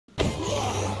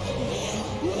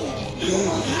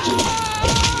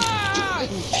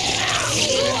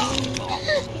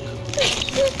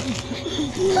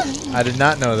I did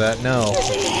not know that, no.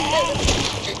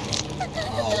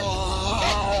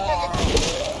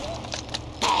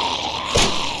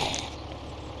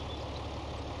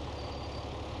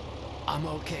 I'm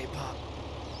okay, Pop.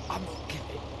 I'm okay.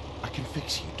 I can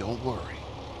fix you, don't worry.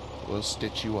 We'll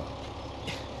stitch you up.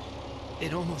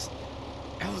 It almost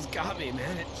got me,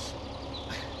 man.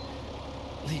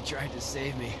 Lee tried to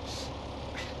save me.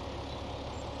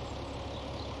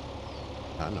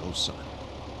 I know, son.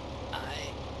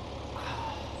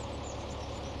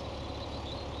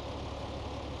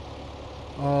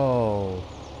 Oh.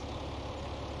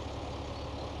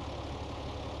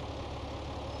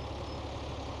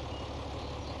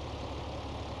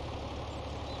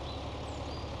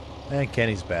 And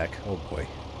Kenny's back. Oh boy.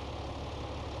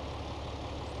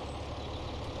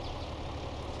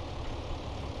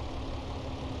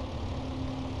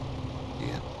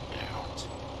 Get out.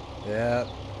 Yeah.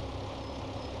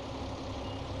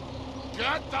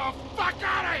 Get the fuck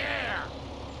out of here!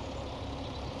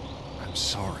 I'm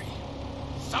sorry.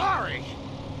 Sorry?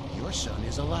 Your son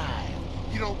is alive.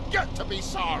 You don't get to be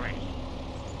sorry.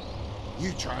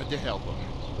 You tried to help him,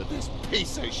 but this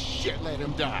piece of shit let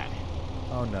him die.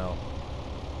 Oh no.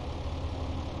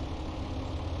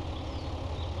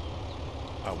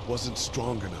 I wasn't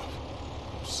strong enough.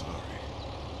 I'm sorry.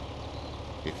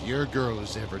 If your girl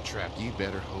is ever trapped, you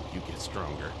better hope you get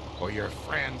stronger, or your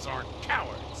friends aren't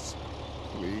cowards.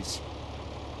 Please.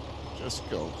 Just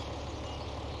go.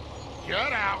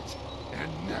 Get out and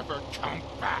never come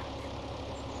back.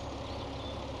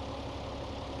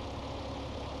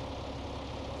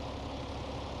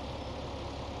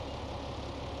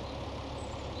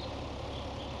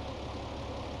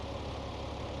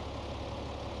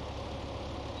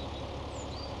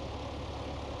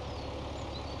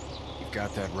 You've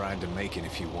got that ride to Macon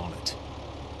if you want it.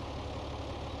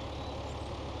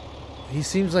 He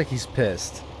seems like he's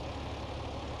pissed.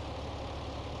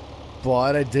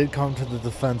 But I did come to the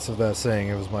defense of that saying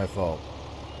it was my fault.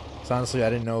 So honestly,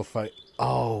 I didn't know if I...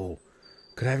 Oh!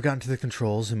 Could I have gotten to the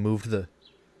controls and moved the...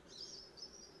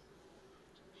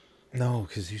 No,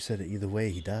 because you said either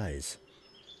way he dies.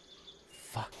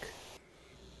 Fuck.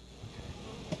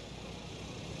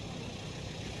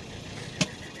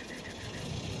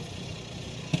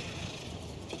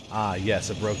 Ah, yes,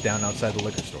 it broke down outside the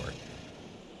liquor store.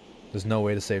 There's no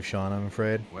way to save Sean, I'm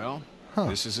afraid. Well, Huh.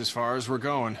 this is as far as we're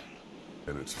going.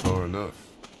 And it's far enough.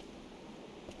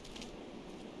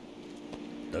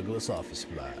 Douglas Office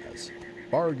Supplies.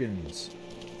 Bargains.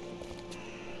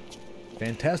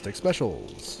 Fantastic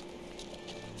specials.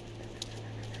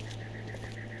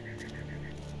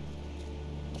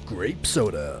 Grape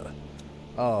soda.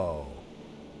 Oh.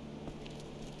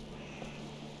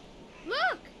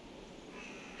 Look!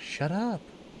 Shut up.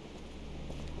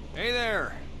 Hey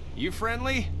there. You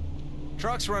friendly?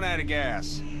 Truck's run out of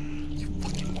gas. You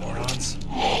fucking morons.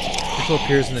 Pickle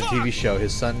appears in the TV show.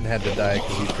 His son had to die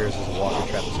because he appears as a walker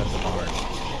trapped inside the barn.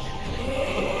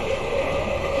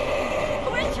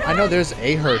 I know there's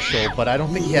a Herschel, but I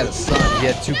don't think he had a son. He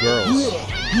had two girls.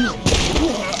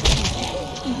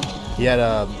 He had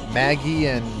Maggie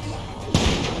and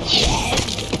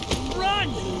Run!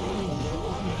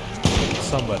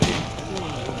 somebody.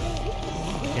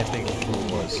 Can't think of who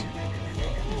it was.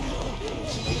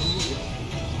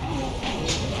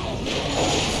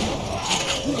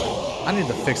 I need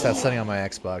to fix that setting on my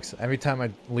Xbox. Every time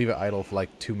I leave it idle for like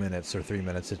 2 minutes or 3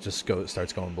 minutes, it just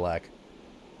starts going black.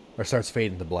 Or starts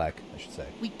fading to black, I should say.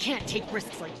 We can't take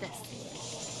risks like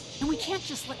this. And we can't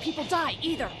just let people die,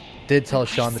 either. Did tell When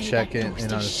I Sean to say check that in door on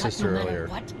stays his shut sister no matter earlier.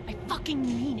 What? I fucking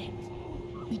mean it.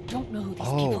 We don't know who these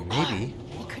people maybe.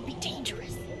 are. They could be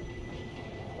dangerous.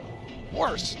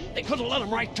 Worse, they could have let them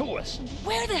right to us.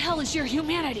 Where the hell is your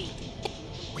humanity?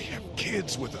 We have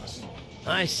kids with us.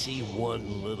 I see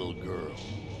one little girl.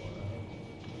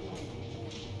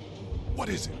 What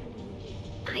is it?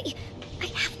 I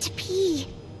have to pee.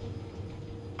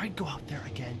 I'd go out there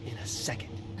again in a second.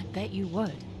 I bet you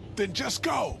would. Then just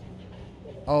go.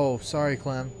 Oh, sorry,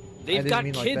 Clem. I They've didn't got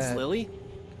mean like kids, that. Lily.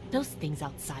 Those things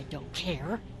outside don't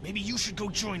care. Maybe you should go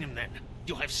join them then.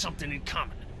 You'll have something in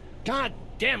common. God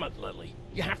damn it, Lily.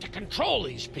 You have to control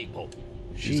these people.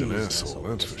 She's an Jeez, asshole,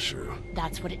 that's for sure.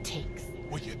 That's what it takes.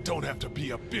 Well, you don't have to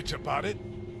be a bitch about it.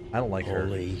 I don't like her.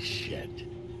 Holy shit.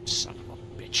 Son of a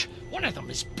bitch. One of them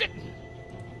is bitten.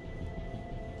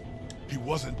 He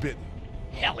wasn't bitten.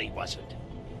 Hell, he wasn't.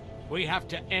 We have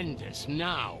to end this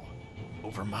now.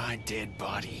 Over my dead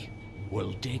body.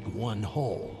 We'll dig one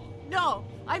hole. No,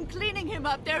 I'm cleaning him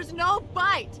up. There's no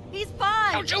bite. He's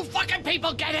fine. Don't you fucking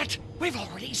people get it? We've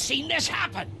already seen this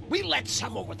happen. We let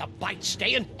someone with a bite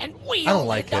stay in, and we I don't all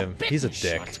like end him. up bitten. He's a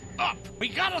dick. Shut up. We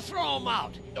gotta throw him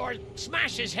out, or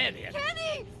smash his head in.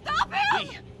 Kenny, stop him!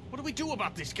 Hey, what do we do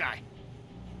about this guy?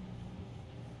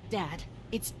 Dad,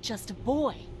 it's just a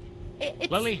boy. It's...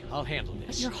 Lily, I'll handle But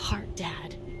this. your heart,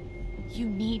 Dad. You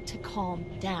need to calm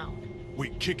down. We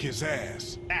kick his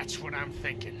ass. That's what I'm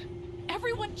thinking.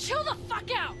 Everyone chill the fuck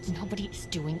out! Nobody is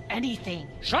doing anything.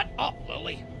 Shut up,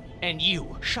 Lily. And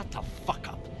you, shut the fuck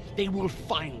up. They will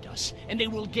find us, and they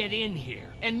will get in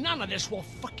here, and none of this will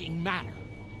fucking matter.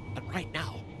 But right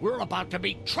now, we're about to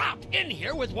be trapped in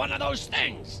here with one of those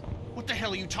things. What the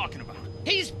hell are you talking about?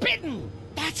 He's bitten!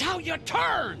 That's how you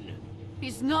turn!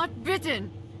 He's not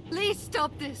bitten. Please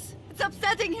stop this. It's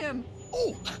upsetting him.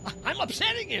 Oh, I'm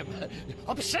upsetting him.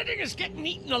 Upsetting is getting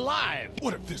eaten alive.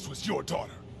 What if this was your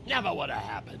daughter? Never would have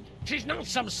happened. She's not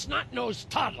some snot-nosed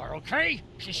toddler, okay?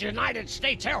 She's United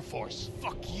States Air Force.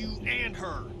 Fuck you and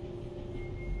her.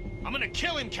 I'm gonna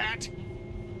kill him, Cat.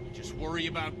 Just worry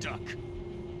about Duck.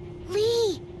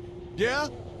 Lee! Yeah?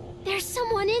 There's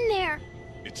someone in there!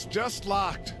 It's just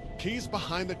locked. Key's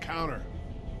behind the counter.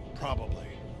 Probably.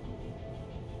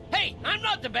 Hey, I'm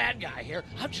not the bad guy here.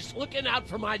 I'm just looking out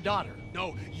for my daughter.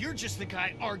 No, you're just the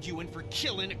guy arguing for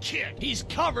killing a kid. He's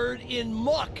covered in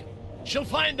muck. She'll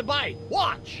find the bite.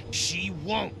 Watch! She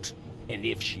won't. And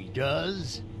if she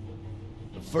does,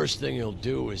 the first thing he'll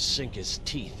do is sink his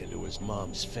teeth into his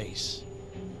mom's face.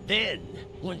 Then,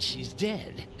 once she's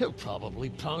dead, he'll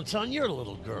probably pounce on your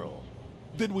little girl.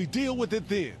 Then we deal with it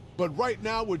then. But right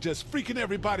now, we're just freaking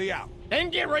everybody out.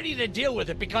 Then get ready to deal with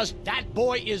it, because that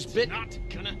boy is bitten. Not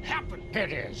gonna happen.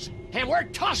 It is. And we're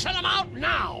tossing him out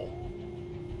now!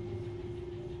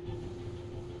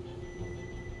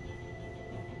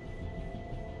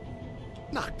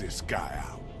 Knock this guy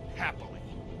out. Happily.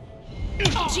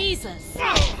 Jesus!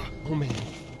 Oh man.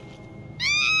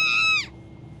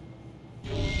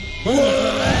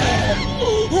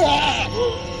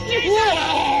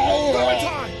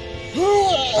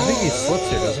 I think he slips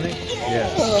here, doesn't he?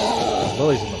 Yeah.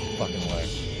 Lily's in the fucking way.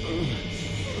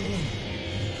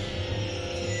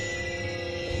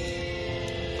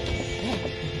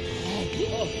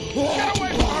 Get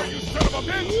away from her, you son of a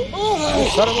bitch! You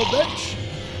son of a bitch!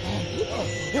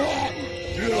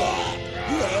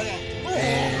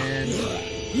 And...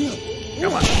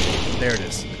 Come on. There it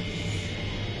is.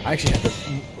 I actually had to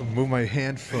move my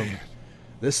hand from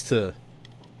this to...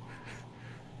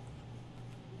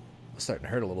 It's starting to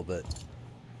hurt a little bit.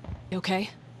 You okay?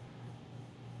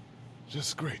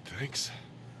 Just great, thanks.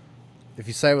 If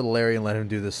you side with Larry and let him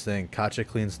do this thing, Katjaa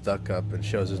cleans Duck up and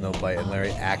shows there's no bite, and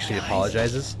Larry actually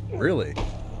apologizes? Really?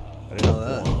 I didn't know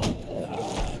that.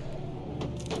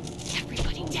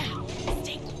 Everybody down.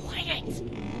 Stay quiet.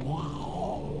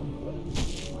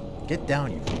 Get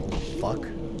down, you fuck.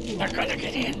 They're gonna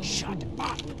get in. Shut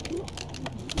up.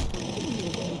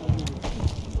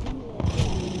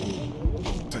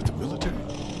 Is that the military?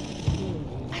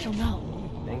 I don't know.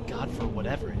 Thank God for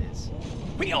whatever it is.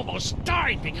 We almost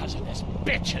died because of this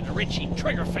bitch and Richie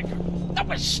Triggerfinger. That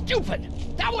was stupid.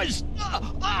 That was...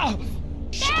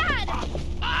 Dad!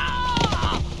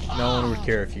 No one would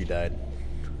care if you died.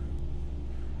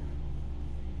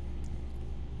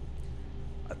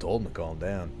 I told him to calm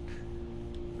down.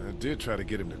 I did try to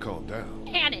get him to calm down.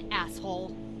 Can it,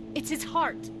 asshole. It's his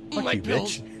heart. Fuck My you,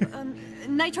 pills. bitch.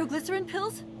 Nitroglycerin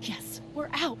pills? Yes, we're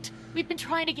out. We've been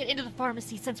trying to get into the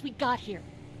pharmacy since we got here.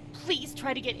 Please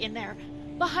try to get in there.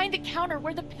 Behind the counter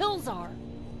where the pills are.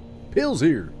 Pills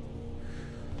here.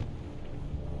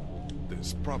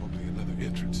 There's probably another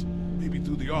entrance. Maybe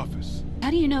through the office. How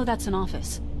do you know that's an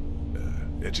office?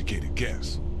 Educated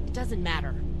guess. It doesn't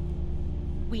matter.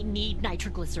 We need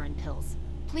nitroglycerin pills.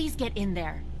 Please get in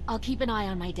there. I'll keep an eye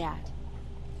on my dad.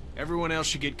 Everyone else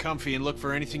should get comfy and look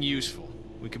for anything useful.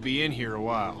 We could be in here a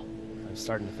while. I'm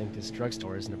starting to think this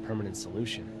drugstore isn't a permanent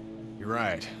solution. You're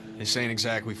right. This ain't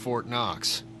exactly Fort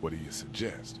Knox. What do you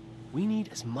suggest? We need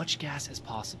as much gas as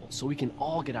possible so we can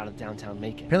all get out of downtown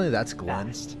Macon. Apparently that's Glenn.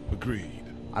 Fast. Agreed.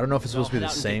 I don't know if it's supposed to be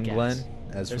I'll the head out and same get Glenn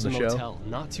gas. as There's from the a show. motel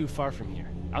not too far from here,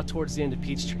 out towards the end of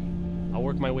Peachtree. I'll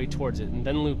work my way towards it and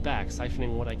then loop back,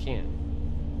 siphoning what I can.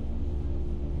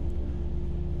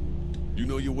 You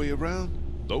know your way around?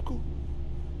 Local?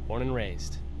 Born and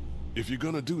raised. If you're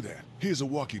gonna do that, here's a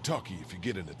walkie-talkie if you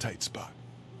get in a tight spot.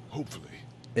 Hopefully.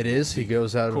 It is. He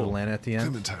goes out of Cool. Atlanta at the end.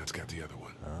 Clementine's got the other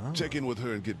one. Check in with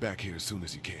her and get back here as soon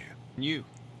as you can. You,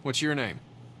 what's your name?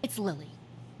 It's Lily.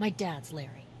 My dad's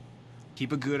Larry.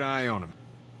 Keep a good eye on him.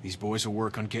 These boys will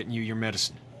work on getting you your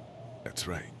medicine. That's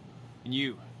right. And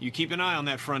you, you keep an eye on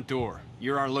that front door.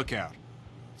 You're our lookout.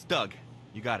 It's Doug.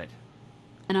 You got it.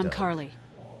 And I'm Doug. Carly.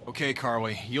 Okay,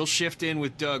 Carly. You'll shift in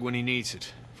with Doug when he needs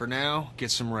it. For now, get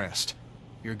some rest.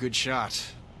 You're a good shot,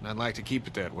 and I'd like to keep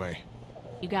it that way.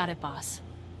 You got it, boss.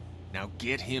 Now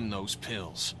get him those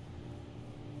pills.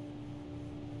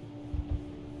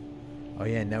 Oh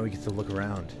yeah, now we get to look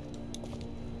around.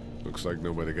 Looks like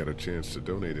nobody got a chance to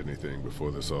donate anything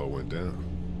before this all went down.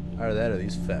 Either that or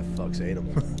these fat fucks ate them.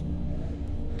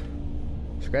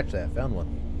 Scratch that, found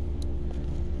one.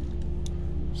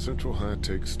 Central High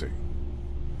Take State.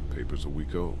 Paper's a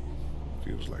week old.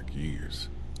 Feels like years.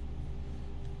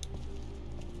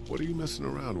 What are you messing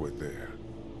around with there?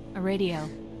 A radio.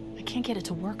 I can't get it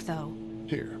to work, though.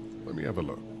 Here, let me have a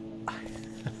look.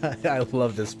 I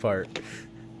love this part.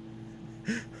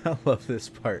 I love this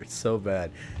part so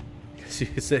bad. Because you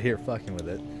can sit here fucking with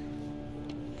it.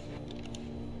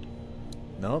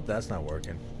 Nope, that's not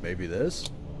working. Maybe this?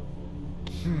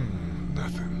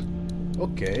 Nothing.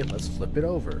 Okay, let's flip it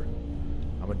over.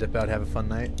 I'm gonna dip out, have a fun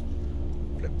night.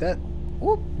 Flip that.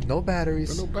 Whoop, no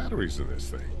batteries. There are no batteries in this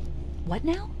thing. What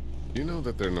now? You know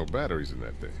that there are no batteries in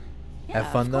that thing. Yeah,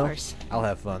 have fun of though. course. I'll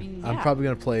have fun. I mean, I'm yeah. probably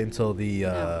gonna play until the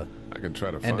I can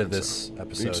try to end find of this some.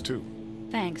 episode. Needs two.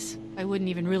 Thanks. I wouldn't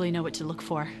even really know what to look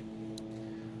for.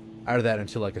 Out of that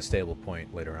until like a stable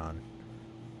point later on.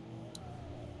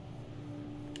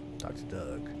 Talk to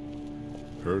Doug.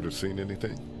 Heard or seen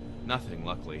anything? Nothing,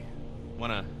 luckily.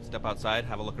 Wanna step outside,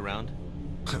 have a look around?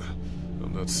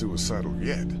 I'm not suicidal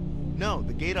yet. No,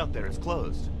 the gate out there is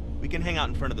closed. We can hang out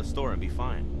in front of the store and be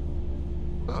fine.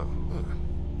 Oh,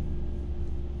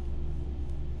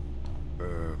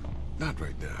 not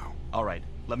right now. Alright,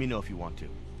 let me know if you want to.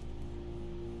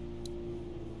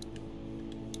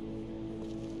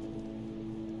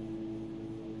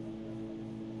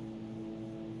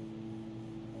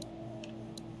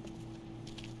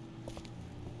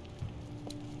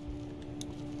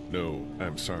 No,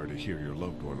 I'm sorry to hear your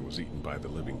loved one was eaten by the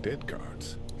living dead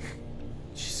guards.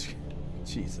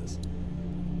 Jesus.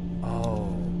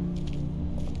 Oh.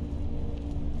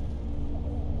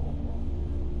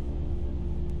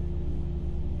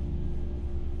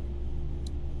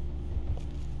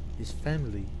 His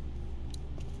family.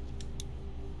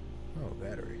 Oh,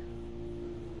 battery.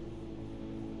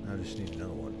 I just need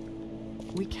another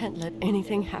one. We can't let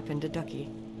anything happen to Ducky.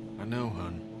 I know,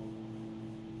 hun.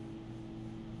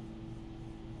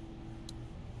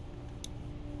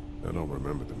 I don't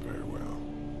remember them very well.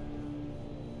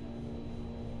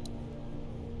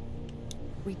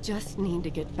 We just need to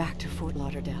get back to Fort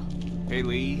Lauderdale. Hey,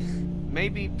 Lee.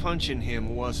 Maybe punching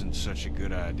him wasn't such a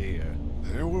good idea.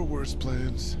 There were worse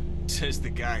plans. Says the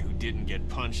guy who didn't get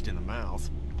punched in the mouth.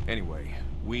 Anyway,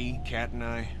 we, Kat and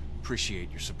I,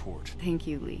 appreciate your support. Thank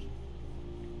you, Lee.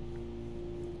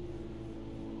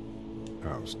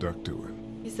 How's Duck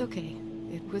doing? He's okay.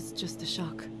 It was just a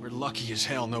shock. We're lucky as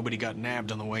hell nobody got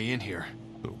nabbed on the way in here.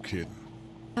 No kidding.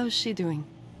 How's she doing?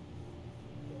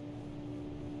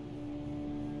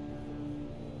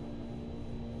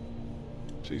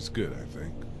 She's good, I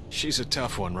think. She's a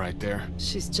tough one right there.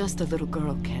 She's just a little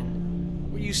girl, Ken.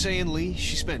 Were you saying, Lee,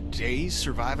 she spent days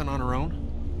surviving on her own?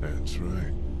 That's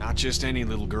right. Not just any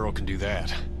little girl can do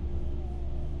that.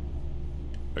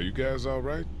 Are you guys all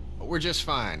right? We're just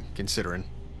fine, considering.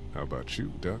 How about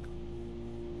you, Duck?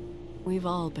 We've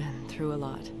all been through a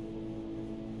lot.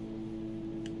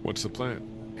 What's the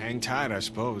plan? Hang tight, I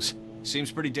suppose.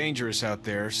 Seems pretty dangerous out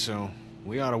there, so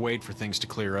we ought to wait for things to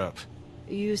clear up.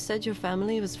 You said your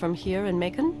family was from here in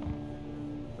Macon?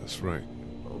 That's right.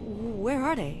 Where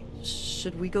are they?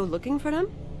 Should we go looking for them?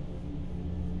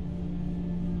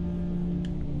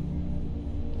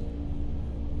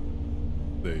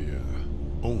 They,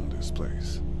 own this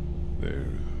place. They're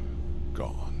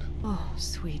gone. Oh,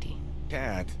 sweetie.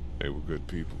 Kat. They were good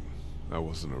people. I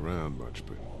wasn't around much,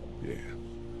 but yeah,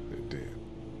 they're dead.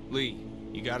 Lee,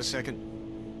 you got a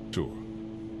second? Sure.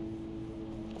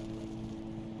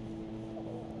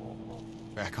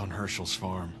 Back on Herschel's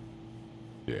farm.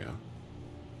 Yeah?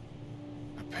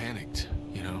 I panicked,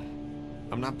 you know.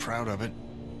 I'm not proud of it.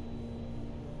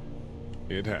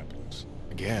 It happens.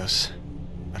 I guess.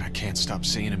 But I can't stop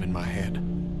seeing him in my head.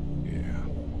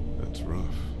 Yeah, that's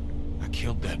rough. I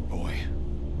killed that boy.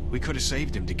 We could have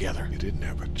saved him together. You didn't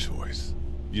have a choice.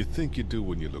 You think you do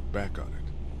when you look back on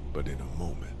it. But in a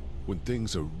moment, when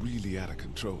things are really out of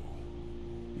control,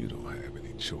 you don't have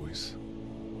any choice.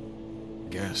 I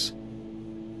guess.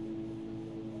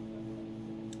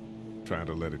 Try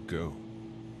to let it go.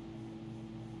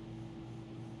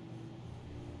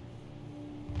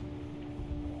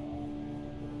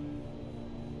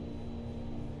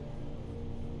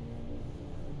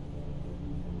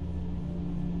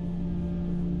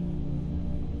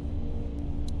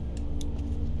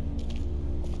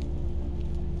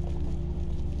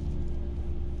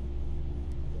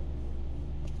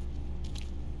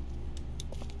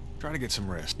 Try to get some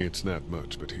rest. It's not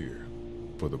much, but here.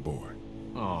 For the boy.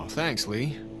 Oh, thanks,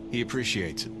 Lee. He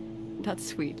appreciates it. That's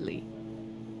sweet, Lee.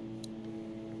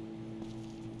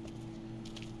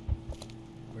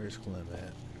 Where's Clem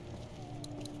at?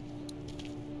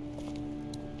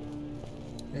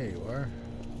 There you are.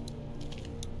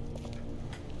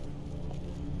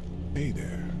 Hey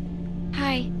there.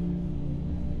 Hi.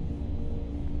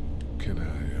 Can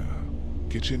I,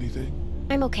 get you anything?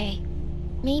 I'm okay.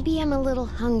 Maybe I'm a little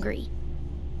hungry.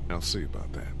 I'll see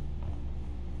about that.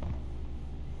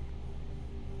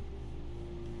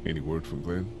 Any word from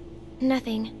Glenn?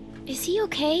 Nothing. Is he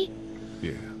okay?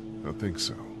 Yeah, I think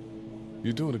so.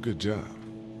 You're doing a good job.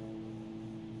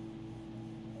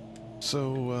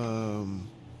 So,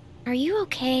 Are you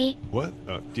okay? what?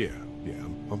 Yeah,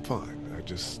 I'm fine. I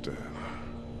just,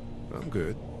 I'm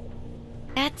good.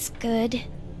 That's good.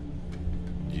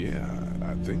 Yeah,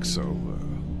 I think so.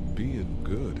 Being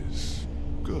good is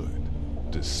good,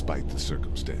 despite the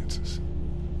circumstances.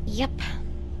 Yep.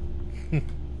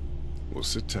 Well,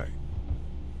 sit tight.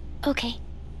 Okay.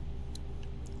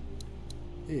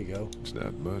 Here you go. It's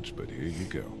not much, but here you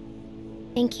go.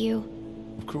 Thank you.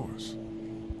 Of course.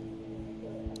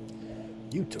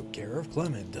 You took care of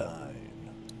Clementine.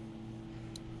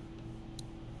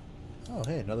 Oh,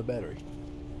 hey, another battery.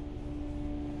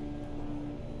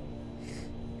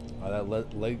 Oh,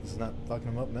 that leg's not fucking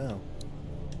him up now.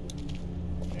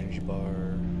 Energy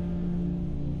bar.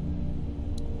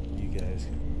 You guys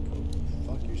can go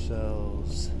fuck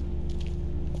yourselves.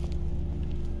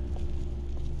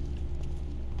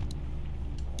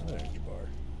 Another energy bar.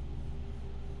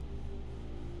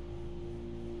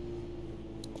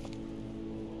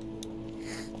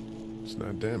 It's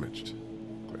not damaged.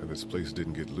 Glad this place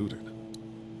didn't get looted.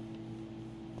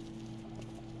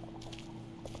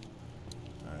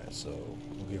 Alright, so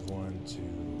we'll give one to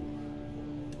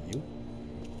you.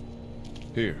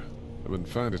 Here, I've been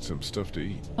finding some stuff to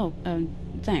eat. Oh,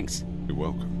 thanks. You're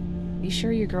welcome. You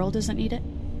sure your girl doesn't need it?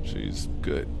 She's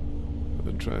good. I've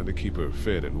been trying to keep her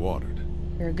fed and watered.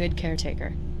 You're a good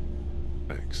caretaker.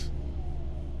 Thanks.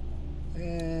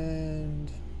 And...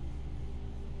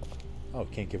 oh,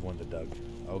 can't give one to Doug.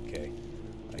 Okay.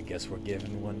 I guess we're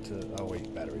giving one to... oh,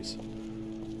 wait, batteries.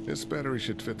 This battery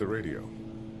should fit the radio.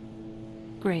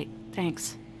 Great,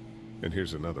 thanks. And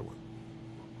here's another one.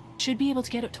 Should be able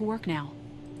to get it to work now.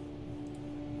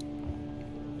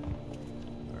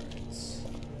 Alright.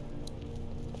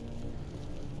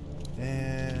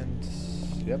 And...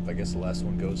 yep, I guess the last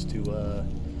one goes to,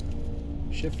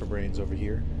 Shift for Brains over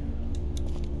here.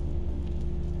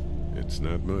 It's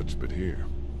not much, but here.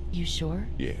 You sure?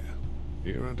 Yeah.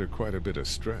 You're under quite a bit of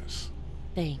stress.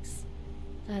 Thanks.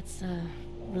 That's,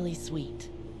 really sweet.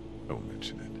 Don't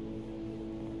mention it.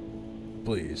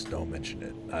 Please don't mention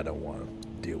it. I don't want to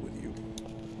deal with you.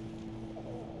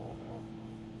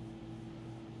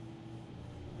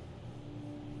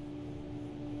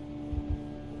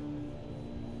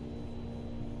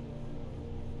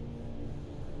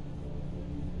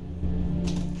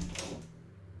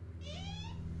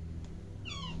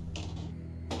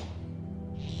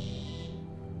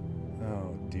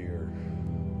 Oh dear.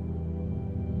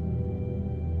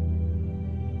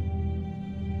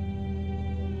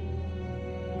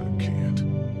 I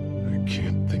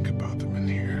can't think about them in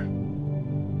here.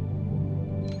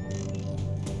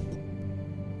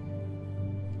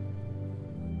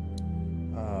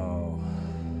 Oh.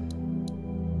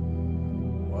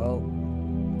 Well,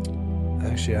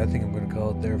 actually, I think I'm going to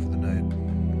call it there for the night.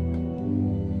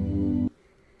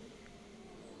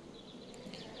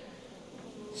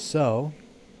 So,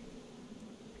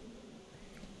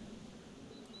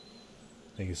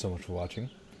 thank you so much for watching.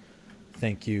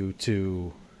 Thank you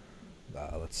to,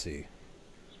 let's see,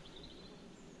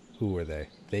 who were they?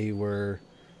 They were,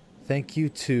 thank you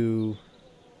to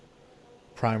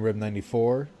Prime Rib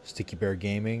 94, Sticky Bear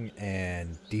Gaming,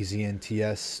 and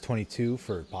DZNTS22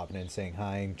 for popping in, saying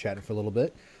hi, and chatting for a little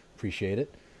bit. Appreciate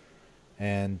it.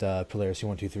 And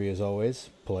Polaricy123 as always.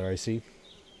 Polaricy.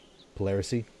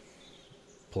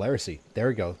 There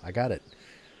we go. I got it.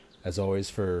 As always,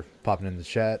 for popping in the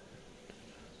chat.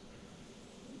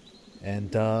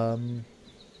 And,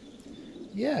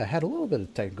 yeah, I had a little bit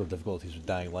of technical difficulties with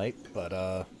Dying Light, but,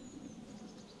 I'm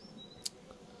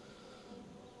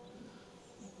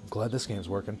glad this game's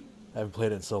working. I haven't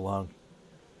played it in so long.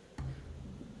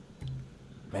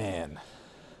 Man.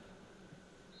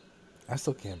 I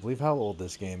still can't believe how old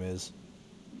this game is.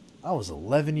 I was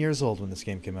 11 years old when this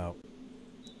game came out.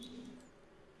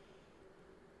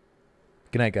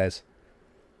 Good night, guys.